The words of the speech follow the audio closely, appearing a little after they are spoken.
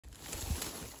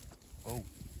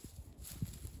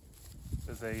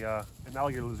There's an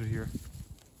alligator lizard here.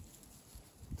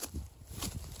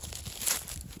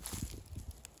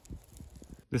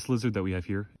 This lizard that we have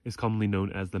here is commonly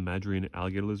known as the Madrean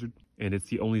Alligator Lizard, and it's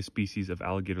the only species of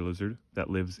alligator lizard that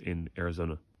lives in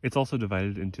Arizona. It's also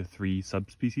divided into 3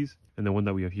 subspecies, and the one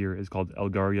that we have here is called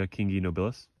Elgaria kingii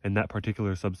nobilis, and that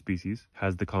particular subspecies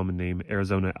has the common name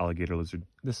Arizona alligator lizard.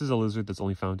 This is a lizard that's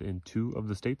only found in 2 of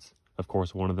the states, of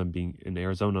course one of them being in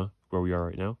Arizona, where we are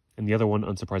right now, and the other one,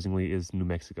 unsurprisingly, is New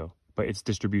Mexico. But its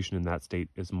distribution in that state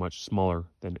is much smaller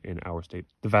than in our state.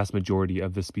 The vast majority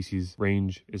of this species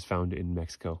range is found in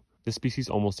Mexico. This species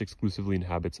almost exclusively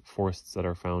inhabits forests that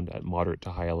are found at moderate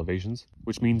to high elevations,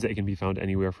 which means that it can be found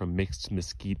anywhere from mixed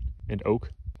mesquite and oak,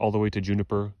 all the way to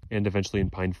juniper, and eventually in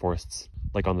pine forests,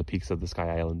 like on the peaks of the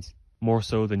Sky Islands. More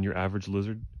so than your average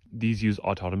lizard, these use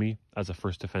autotomy as a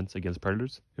first defense against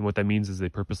predators, and what that means is they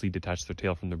purposely detach their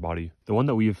tail from their body. The one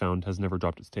that we have found has never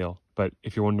dropped its tail, but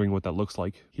if you're wondering what that looks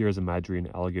like, here is a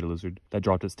Madrean alligator lizard that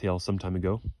dropped its tail some time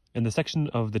ago. And the section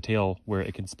of the tail where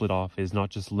it can split off is not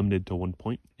just limited to one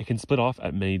point. It can split off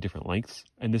at many different lengths,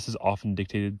 and this is often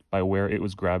dictated by where it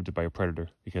was grabbed by a predator,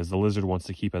 because the lizard wants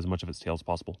to keep as much of its tail as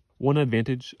possible. One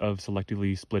advantage of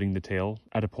selectively splitting the tail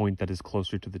at a point that is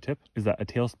closer to the tip is that a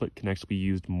tail split can actually be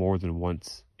used more than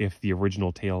once if the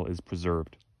original tail is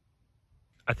preserved.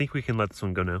 I think we can let this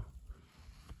one go now.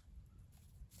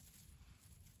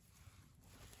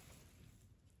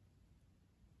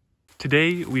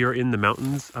 Today we are in the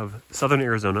mountains of southern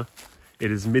Arizona.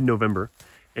 It is mid-November,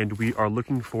 and we are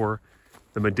looking for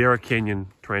the Madera Canyon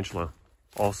Tarantula,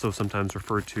 also sometimes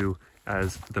referred to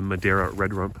as the Madera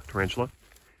red rump tarantula.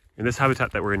 And this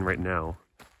habitat that we're in right now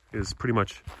is pretty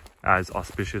much as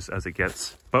auspicious as it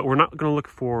gets. But we're not going to look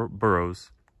for burrows.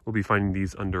 We'll be finding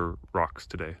these under rocks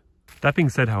today. That being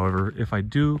said, however, if I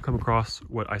do come across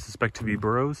what I suspect to be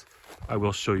burrows, I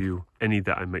will show you any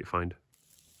that I might find.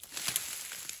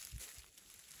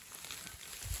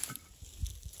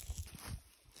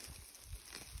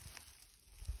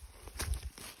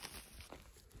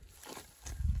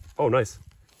 Oh, nice.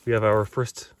 We have our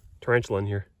first tarantula in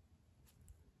here.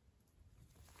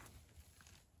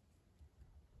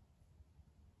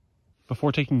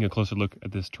 Before taking a closer look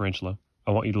at this tarantula,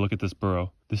 I want you to look at this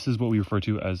burrow. This is what we refer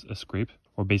to as a scrape,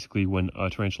 or basically when a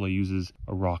tarantula uses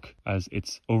a rock as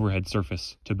its overhead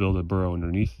surface to build a burrow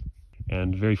underneath.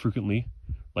 And very frequently,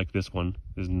 like this one,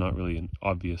 there's not really an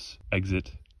obvious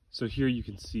exit. So here you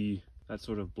can see that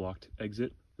sort of blocked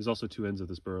exit. There's also 2 ends of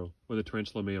this burrow where the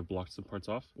tarantula may have blocked some parts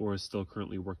off or is still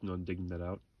currently working on digging that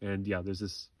out. And yeah, there's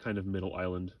this kind of middle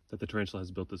island that the tarantula has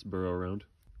built this burrow around.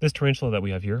 This tarantula that we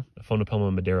have here,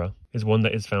 Aphonopelma madera, is one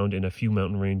that is found in a few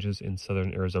mountain ranges in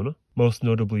southern Arizona, most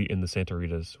notably in the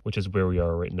Santaritas, which is where we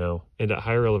are right now. And at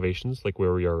higher elevations, like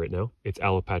where we are right now, it's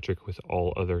allopatric with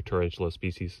all other tarantula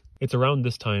species. It's around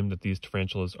this time that these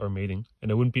tarantulas are mating,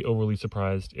 and I wouldn't be overly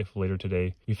surprised if later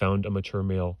today we found a mature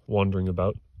male wandering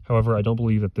about. However, I don't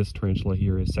believe that this tarantula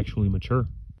here is sexually mature.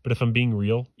 But if I'm being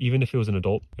real, even if it was an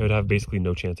adult, it would have basically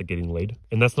no chance at getting laid.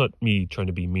 And that's not me trying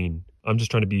to be mean. I'm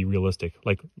just trying to be realistic.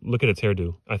 Like, look at its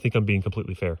hairdo. I think I'm being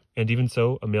completely fair. And even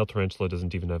so, a male tarantula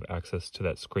doesn't even have access to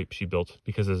that scrape she built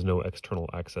because there's no external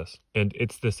access. And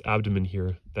it's this abdomen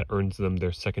here that earns them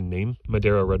their second name,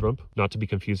 Madera red rump, not to be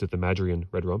confused with the Madrean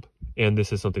red rump. And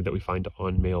this is something that we find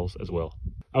on males as well.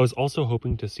 I was also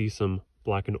hoping to see some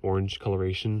black and orange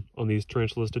coloration on these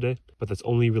tarantulas today, but that's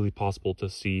only really possible to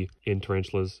see in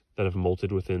tarantulas that have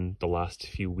molted within the last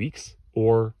few weeks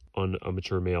or on a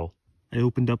mature male. I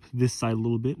opened up this side a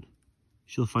little bit.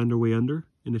 She'll find her way under,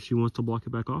 and if she wants to block it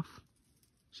back off,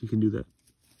 she can do that.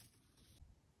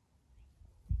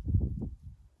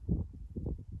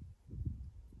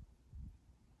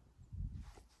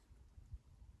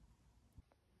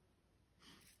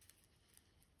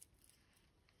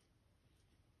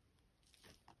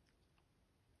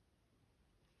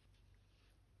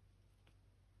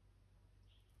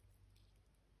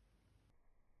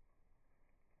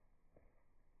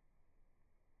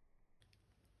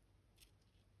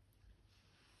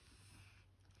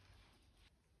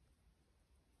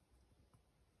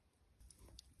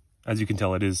 As you can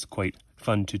tell, it is quite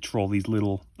fun to troll these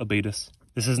little Abedus.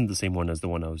 This isn't the same one as the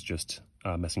one I was just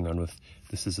messing around with.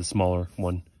 This is a smaller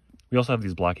one. We also have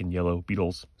these black and yellow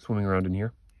beetles swimming around in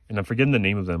here. And I'm forgetting the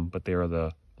name of them, but they are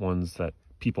the ones that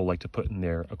people like to put in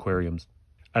their aquariums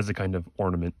as a kind of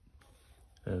ornament.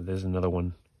 There's another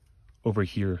one over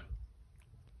here.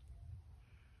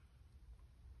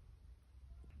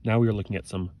 Now we are looking at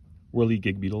some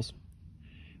Whirligig beetles.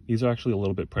 These are actually a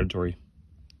little bit predatory.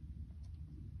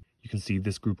 You can see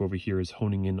this group over here is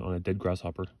honing in on a dead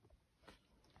grasshopper.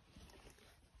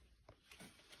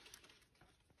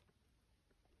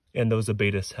 And those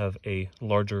Abedus have a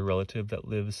larger relative that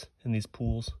lives in these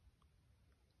pools.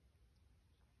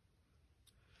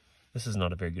 This is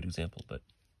not a very good example, but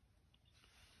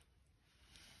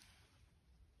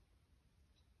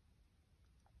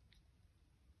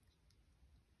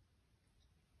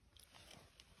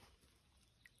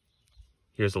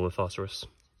here's a Lethocerus.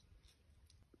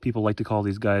 People like to call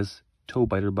these guys toe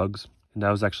biter bugs, and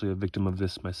I was actually a victim of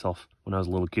this myself when I was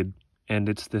a little kid. And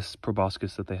it's this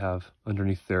proboscis that they have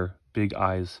underneath their big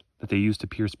eyes that they use to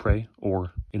pierce prey,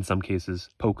 or in some cases,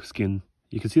 poke skin.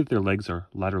 You can see that their legs are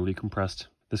laterally compressed.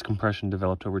 This compression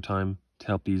developed over time to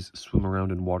help these swim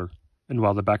around in water. And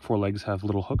while the back four legs have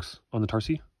little hooks on the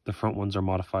tarsi, the front ones are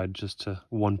modified just to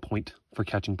one point for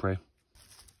catching prey.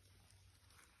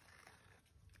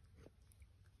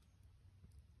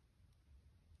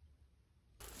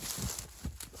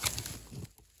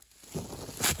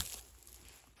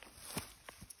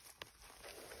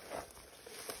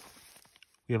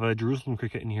 We have a Jerusalem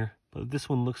cricket in here, but this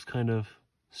one looks kind of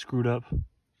screwed up.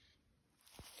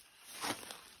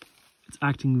 It's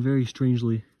acting very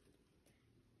strangely.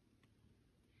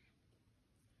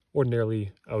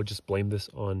 Ordinarily, I would just blame this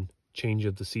on change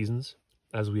of the seasons.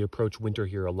 As we approach winter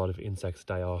here, a lot of insects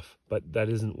die off, but that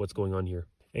isn't what's going on here.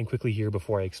 And quickly here,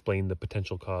 before I explain the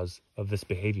potential cause of this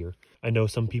behavior, I know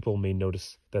some people may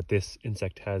notice that this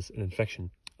insect has an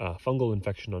infection, a fungal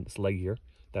infection on its leg here,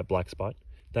 that black spot.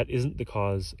 That isn't the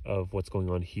cause of what's going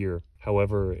on here.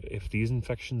 However, if these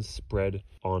infections spread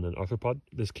on an arthropod,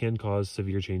 this can cause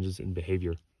severe changes in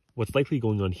behavior. What's likely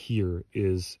going on here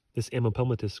is this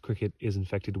Ammopelmatus cricket is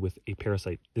infected with a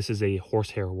parasite. This is a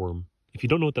horsehair worm. If you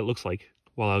don't know what that looks like,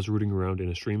 while I was rooting around in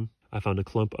a stream, I found a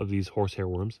clump of these horsehair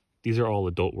worms. These are all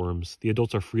adult worms. The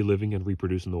adults are free living and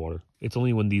reproduce in the water. It's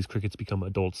only when these crickets become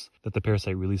adults that the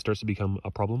parasite really starts to become a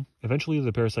problem. Eventually,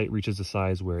 the parasite reaches a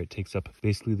size where it takes up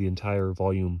basically the entire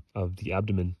volume of the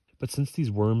abdomen. But since these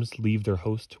worms leave their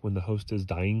host when the host is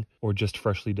dying or just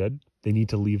freshly dead, they need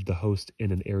to leave the host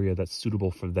in an area that's suitable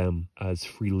for them as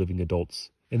free living adults.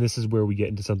 And this is where we get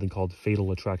into something called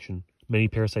fatal attraction. Many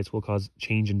parasites will cause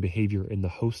change in behavior in the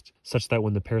host, such that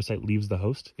when the parasite leaves the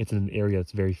host, it's in an area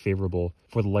that's very favorable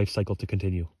for the life cycle to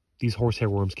continue. These horsehair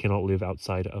worms cannot live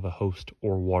outside of a host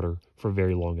or water for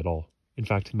very long at all. In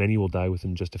fact, many will die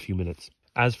within just a few minutes.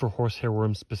 As for horsehair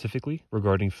worms specifically,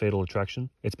 regarding fatal attraction,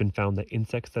 it's been found that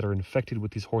insects that are infected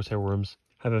with these horsehair worms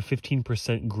have a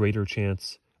 15% greater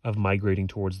chance of migrating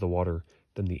towards the water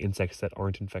than the insects that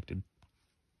aren't infected.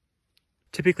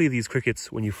 Typically, these crickets,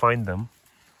 when you find them,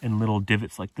 in little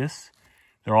divots like this,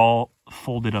 they're all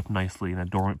folded up nicely in a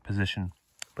dormant position.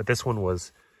 But this one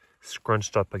was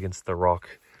scrunched up against the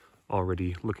rock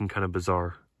already, looking kind of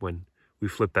bizarre when we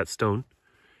flipped that stone.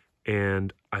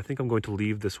 And I think I'm going to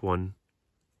leave this one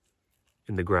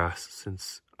in the grass,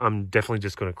 since I'm definitely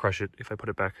just going to crush it if I put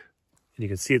it back. And you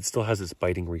can see it still has its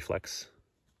biting reflex.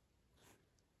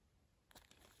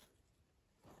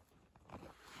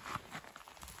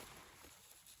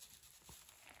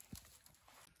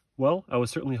 Well, I was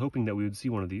certainly hoping that we would see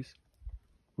one of these.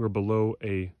 We're below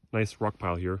a nice rock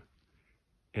pile here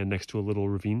and next to a little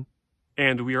ravine.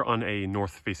 And we are on a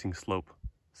north-facing slope.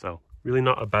 So really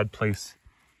not a bad place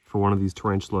for one of these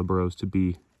tarantula burrows to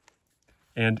be.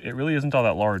 And it really isn't all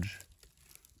that large,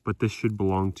 but this should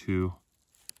belong to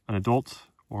an adult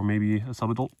or maybe a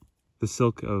subadult. The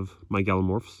silk of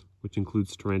megalomorphs, which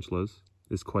includes tarantulas,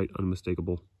 is quite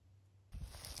unmistakable.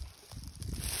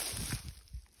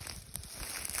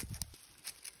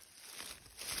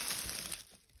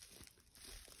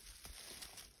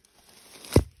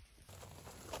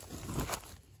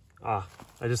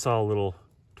 I just saw a little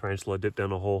tarantula dip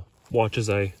down a hole. Watch as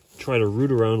I try to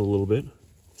root around a little bit,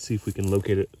 see if we can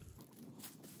locate it.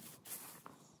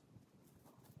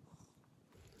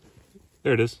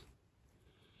 There it is.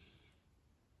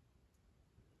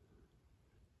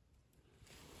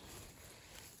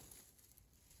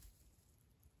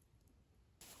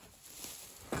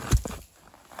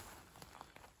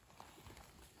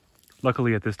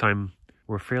 Luckily at this time,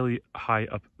 we're fairly high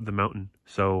up the mountain,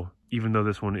 so even though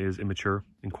this one is immature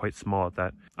and quite small at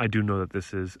that, I do know that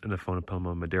this is an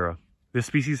Aphonopelma Madera. This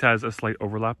species has a slight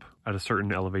overlap at a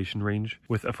certain elevation range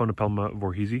with Aphonopelma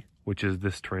vorhesi, which is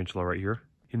this tarantula right here.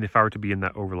 And if I were to be in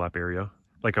that overlap area,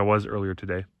 like I was earlier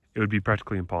today, it would be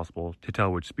practically impossible to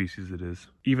tell which species it is.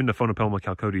 Even Aphonopelma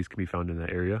chalcodes can be found in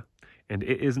that area, and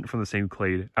it isn't from the same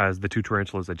clade as the two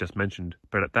tarantulas I just mentioned,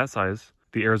 but at that size,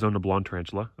 the Arizona blonde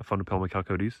tarantula, Aphonopelma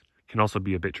chalcodes, can also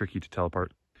be a bit tricky to tell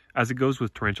apart. As it goes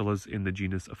with tarantulas in the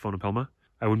genus Aphonopelma,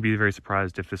 I wouldn't be very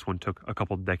surprised if this one took a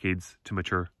couple decades to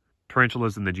mature.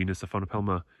 Tarantulas in the genus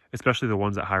Aphonopelma especially the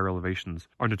ones at higher elevations,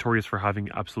 are notorious for having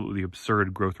absolutely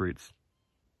absurd growth rates.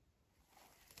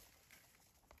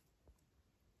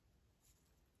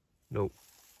 Nope.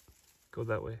 Go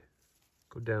that way.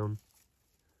 Go down.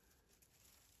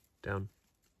 Down.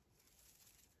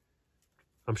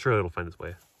 I'm sure it'll find its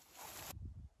way.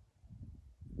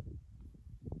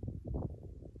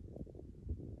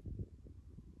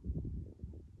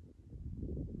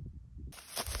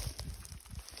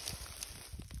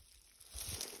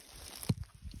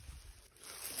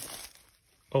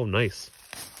 Oh, nice.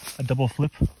 A double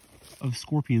flip of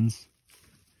scorpions.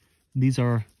 These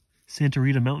are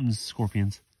Santarita Mountains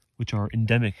scorpions, which are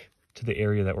endemic to the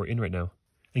area that we're in right now,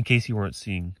 in case you weren't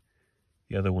seeing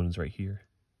the other ones right here.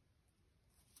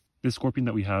 This scorpion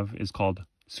that we have is called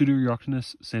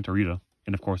Pseudouroctonus santarita,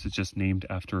 and of course it's just named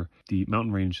after the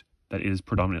mountain range that it is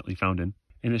predominantly found in.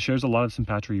 And it shares a lot of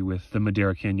sympatry with the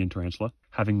Madera Canyon Tarantula,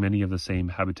 having many of the same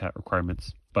habitat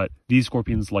requirements. But these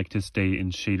scorpions like to stay in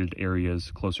shaded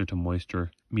areas closer to moisture.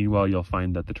 Meanwhile, you'll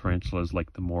find that the tarantulas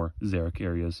like the more xeric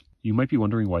areas. You might be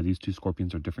wondering why these two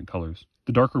scorpions are different colors.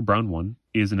 The darker brown one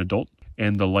is an adult,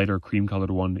 and the lighter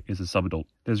cream-colored one is a subadult.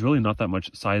 There's really not that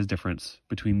much size difference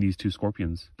between these two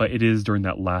scorpions, but it is during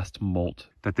that last molt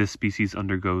that this species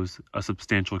undergoes a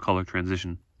substantial color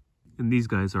transition. And these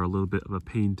guys are a little bit of a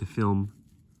pain to film.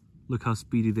 Look how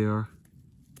speedy they are.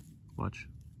 Watch.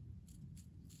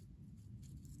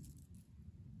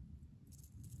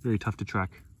 Very tough to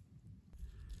track.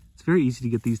 It's very easy to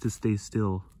get these to stay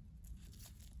still,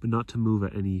 but not to move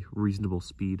at any reasonable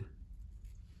speed.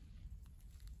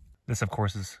 This, of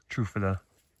course, is true for the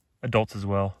adults as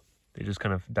well. They just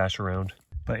kind of dash around.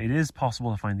 But it is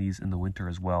possible to find these in the winter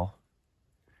as well.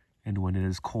 And when it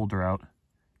is colder out,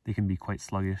 they can be quite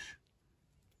sluggish,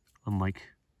 unlike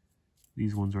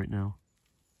these ones right now.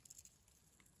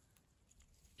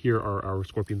 Here are our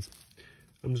scorpions.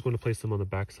 I'm just going to place them on the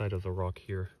back side of the rock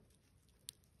here.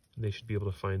 And they should be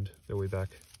able to find their way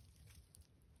back.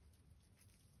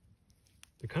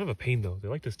 They're kind of a pain though. They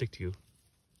like to stick to you.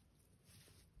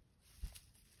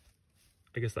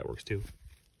 I guess that works too.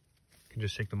 You can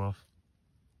just shake them off.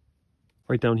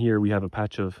 Right down here we have a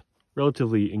patch of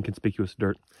relatively inconspicuous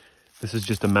dirt. This is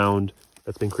just a mound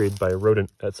that's been created by a rodent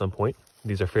at some point.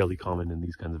 These are fairly common in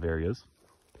these kinds of areas.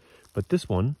 But this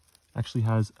one actually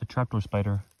has a trapdoor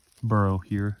spider burrow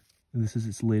here, and this is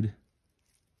its lid.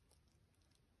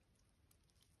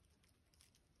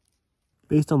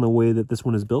 Based on the way that this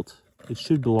one is built, it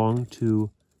should belong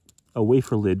to a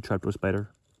wafer lid trapdoor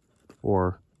spider,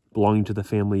 or belonging to the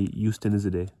family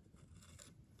Eustenizidae.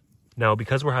 Now,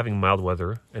 because we're having mild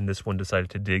weather, and this one decided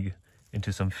to dig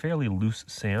into some fairly loose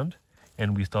sand,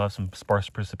 and we still have some sparse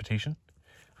precipitation,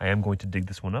 I am going to dig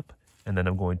this one up, and then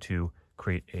I'm going to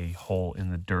create a hole in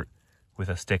the dirt with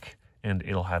a stick, and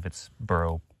it'll have its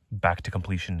burrow back to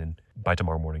completion by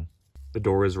tomorrow morning. The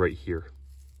door is right here.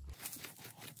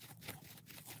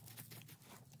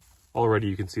 Already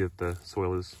you can see that the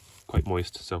soil is quite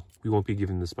moist, so we won't be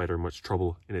giving the spider much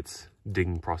trouble in its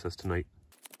digging process tonight.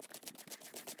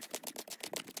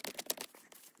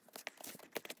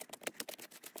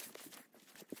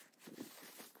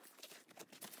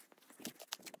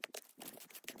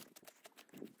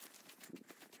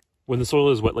 When the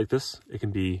soil is wet like this, it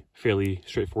can be fairly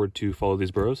straightforward to follow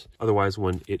these burrows. Otherwise,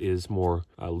 when it is more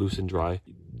loose and dry,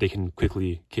 they can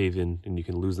quickly cave in and you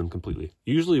can lose them completely.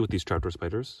 Usually with these trapdoor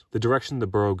spiders, the direction the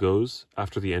burrow goes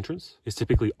after the entrance is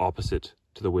typically opposite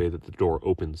to the way that the door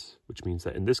opens, which means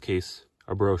that in this case,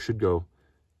 our burrow should go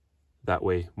that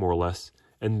way, more or less,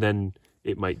 and then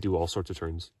it might do all sorts of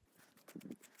turns.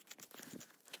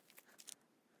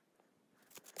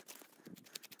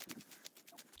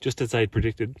 Just as I had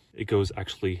predicted, it goes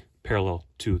actually parallel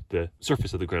to the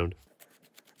surface of the ground.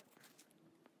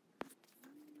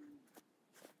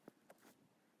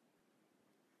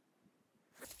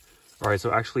 Alright,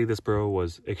 so actually this burrow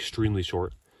was extremely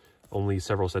short, only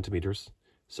several centimeters,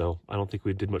 so I don't think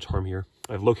we did much harm here.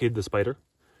 I've located the spider,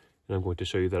 and I'm going to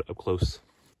show you that up close.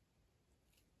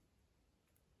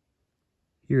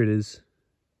 Here it is.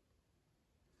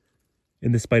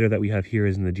 And the spider that we have here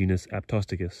is in the genus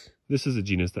Aptosticus. This is a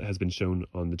genus that has been shown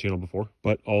on the channel before,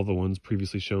 but all the ones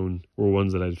previously shown were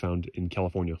ones that I had found in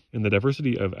California. And the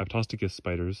diversity of Aptosticus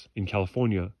spiders in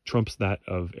California trumps that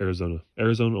of Arizona.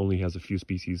 Arizona only has a few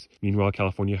species, meanwhile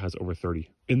California has over 30.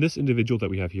 And this individual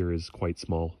that we have here is quite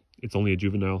small. It's only a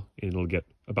juvenile, and it'll get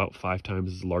about 5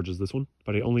 times as large as this one,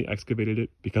 but I only excavated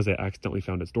it because I accidentally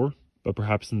found its door. But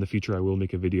perhaps in the future I will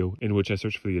make a video in which I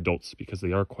search for the adults, because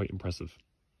they are quite impressive.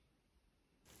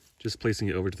 Just placing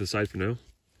it over to the side for now.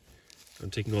 I'm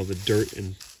taking all the dirt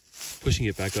and pushing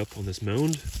it back up on this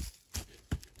mound,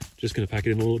 Just gonna pack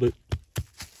it in a little bit,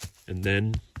 and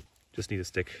then just need a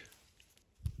stick.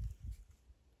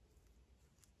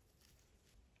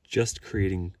 Just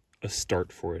creating a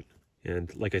start for it.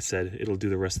 And like I said, it'll do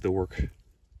the rest of the work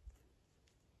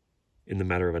in the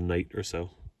matter of a night or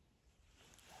so.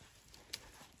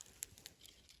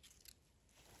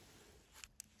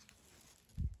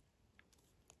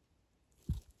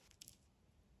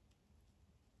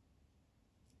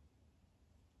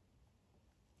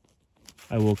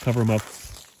 I will cover them up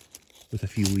with a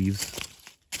few leaves.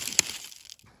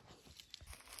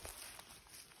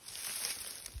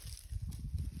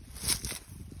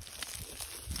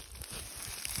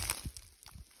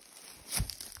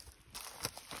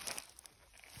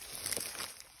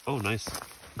 Oh, nice.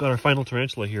 Got our final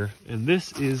tarantula here, and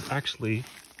this is actually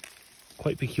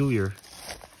quite peculiar.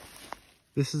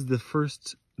 This is the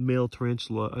first male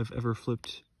tarantula I've ever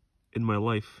flipped in my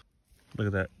life. Look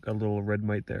at that, got a little red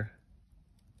mite there.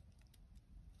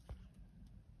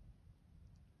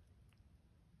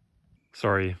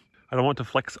 Sorry, I don't want to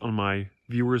flex on my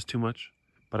viewers too much,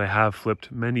 but I have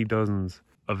flipped many dozens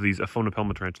of these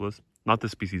Aphonopelma tarantulas, not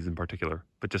this species in particular,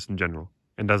 but just in general.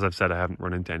 And as I've said, I haven't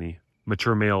run into any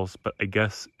mature males, but I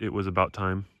guess it was about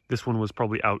time. This one was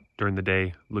probably out during the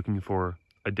day looking for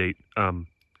a date,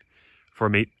 for a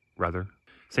mate, rather.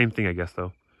 Same thing, I guess,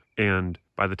 though. And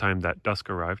by the time that dusk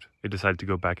arrived, it decided to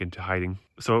go back into hiding.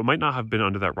 So it might not have been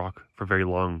under that rock for very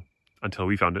long until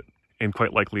we found it. And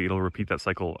quite likely it'll repeat that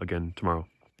cycle again tomorrow.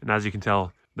 And as you can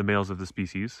tell, the males of the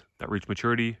species that reach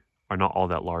maturity are not all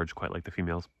that large, quite like the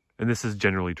females. And this is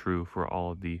generally true for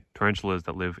all of the tarantulas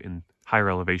that live in higher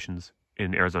elevations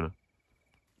in Arizona.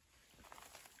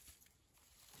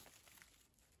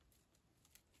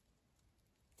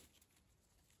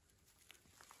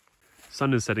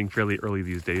 Sun is setting fairly early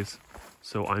these days,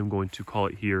 so I'm going to call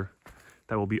it here.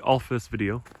 That will be all for this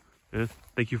video, and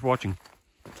thank you for watching.